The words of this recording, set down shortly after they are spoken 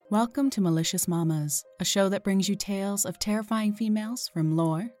Welcome to Malicious Mamas, a show that brings you tales of terrifying females from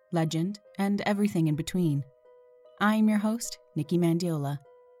lore, legend, and everything in between. I'm your host, Nikki Mandiola.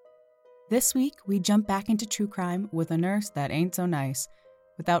 This week, we jump back into true crime with a nurse that ain't so nice.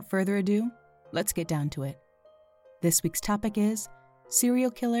 Without further ado, let's get down to it. This week's topic is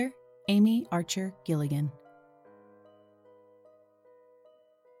serial killer Amy Archer Gilligan.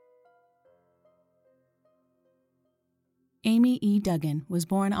 Amy E. Duggan was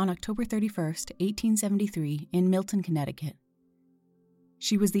born on October 31, 1873, in Milton, Connecticut.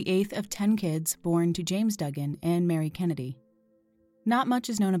 She was the eighth of 10 kids born to James Duggan and Mary Kennedy. Not much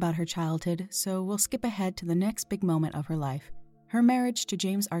is known about her childhood, so we'll skip ahead to the next big moment of her life, her marriage to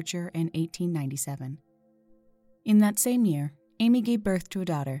James Archer in 1897. In that same year, Amy gave birth to a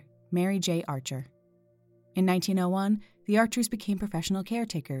daughter, Mary J. Archer. In 1901, the Archers became professional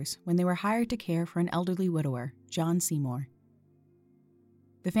caretakers when they were hired to care for an elderly widower, John Seymour.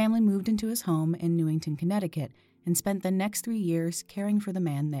 The family moved into his home in Newington, Connecticut, and spent the next 3 years caring for the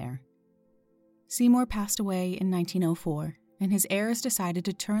man there. Seymour passed away in 1904, and his heirs decided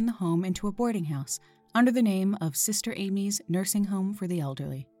to turn the home into a boarding house under the name of Sister Amy's Nursing Home for the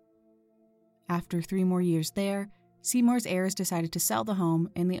Elderly. After 3 more years there, Seymour's heirs decided to sell the home,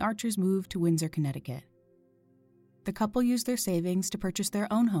 and the Archers moved to Windsor, Connecticut. The couple used their savings to purchase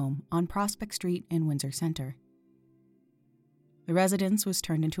their own home on Prospect Street in Windsor Center. The residence was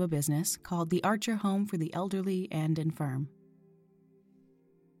turned into a business called the Archer Home for the Elderly and Infirm.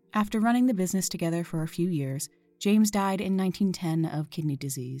 After running the business together for a few years, James died in 1910 of kidney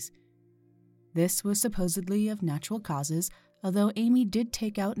disease. This was supposedly of natural causes, although Amy did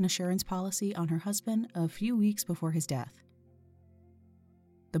take out an insurance policy on her husband a few weeks before his death.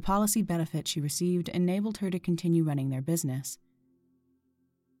 The policy benefit she received enabled her to continue running their business.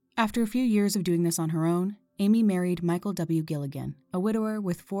 After a few years of doing this on her own, Amy married Michael W. Gilligan, a widower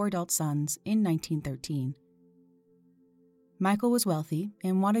with 4 adult sons, in 1913. Michael was wealthy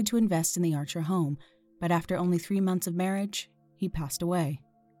and wanted to invest in the Archer home, but after only 3 months of marriage, he passed away.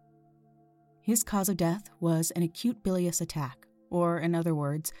 His cause of death was an acute bilious attack, or in other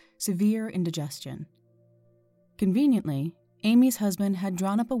words, severe indigestion. Conveniently, Amy's husband had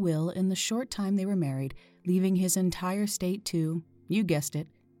drawn up a will in the short time they were married, leaving his entire estate to, you guessed it,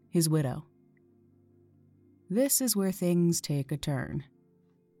 his widow. This is where things take a turn.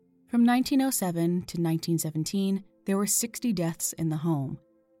 From 1907 to 1917, there were 60 deaths in the home.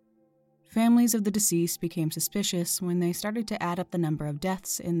 Families of the deceased became suspicious when they started to add up the number of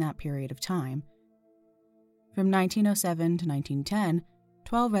deaths in that period of time. From 1907 to 1910,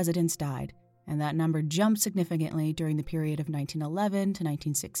 12 residents died, and that number jumped significantly during the period of 1911 to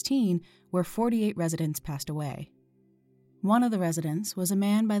 1916, where 48 residents passed away. One of the residents was a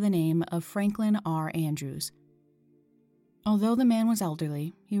man by the name of Franklin R. Andrews. Although the man was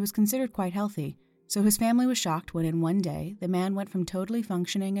elderly, he was considered quite healthy, so his family was shocked when in one day the man went from totally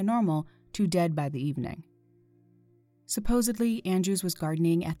functioning and normal to dead by the evening. Supposedly, Andrews was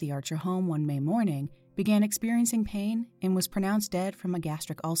gardening at the Archer home one May morning, began experiencing pain, and was pronounced dead from a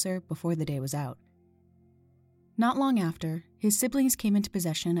gastric ulcer before the day was out. Not long after, his siblings came into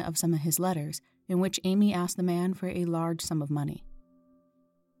possession of some of his letters, in which Amy asked the man for a large sum of money.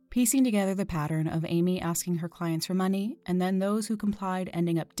 Piecing together the pattern of Amy asking her clients for money, and then those who complied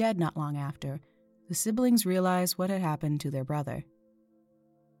ending up dead not long after, the siblings realized what had happened to their brother.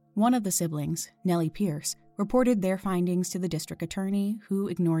 One of the siblings, Nellie Pierce, reported their findings to the district attorney, who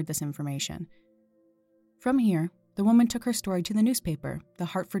ignored this information. From here, the woman took her story to the newspaper, the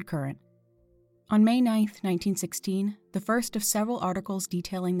Hartford Courant. On May 9, 1916, the first of several articles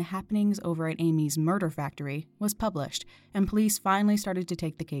detailing the happenings over at Amy's murder factory was published, and police finally started to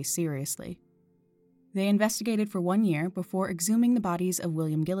take the case seriously. They investigated for 1 year before exhuming the bodies of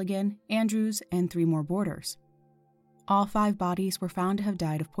William Gilligan, Andrews, and 3 more boarders. All 5 bodies were found to have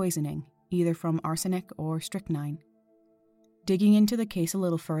died of poisoning, either from arsenic or strychnine. Digging into the case a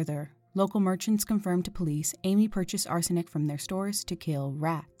little further, local merchants confirmed to police Amy purchased arsenic from their stores to kill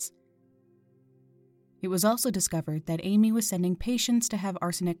rats. It was also discovered that Amy was sending patients to have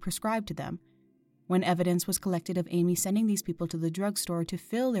arsenic prescribed to them. When evidence was collected of Amy sending these people to the drugstore to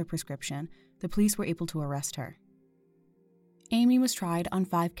fill their prescription, the police were able to arrest her. Amy was tried on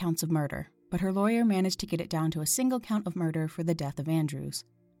 5 counts of murder, but her lawyer managed to get it down to a single count of murder for the death of Andrews.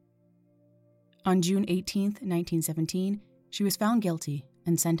 On June 18, 1917, she was found guilty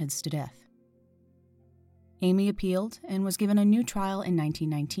and sentenced to death. Amy appealed and was given a new trial in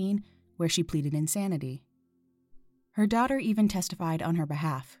 1919, where she pleaded insanity. Her daughter even testified on her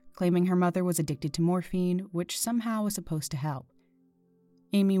behalf, claiming her mother was addicted to morphine, which somehow was supposed to help.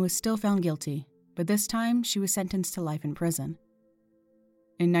 Amy was still found guilty, but this time she was sentenced to life in prison.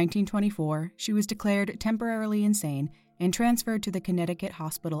 In 1924, she was declared temporarily insane and transferred to the Connecticut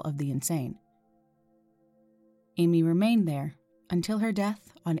Hospital of the Insane. Amy remained there until her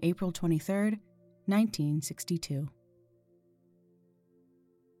death on April 23, 1962.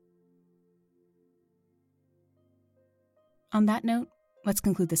 On that note, let's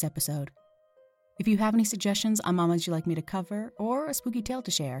conclude this episode. If you have any suggestions on mamas you'd like me to cover or a spooky tale to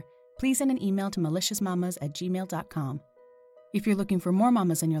share, please send an email to maliciousmamas@gmail.com. If you're looking for more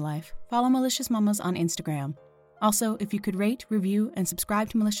mamas in your life, follow Malicious Mamas on Instagram. Also, if you could rate, review, and subscribe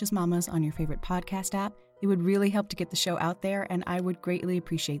to Malicious Mamas on your favorite podcast app, it would really help to get the show out there, and I would greatly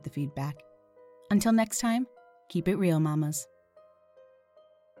appreciate the feedback. Until next time, keep it real, mamas.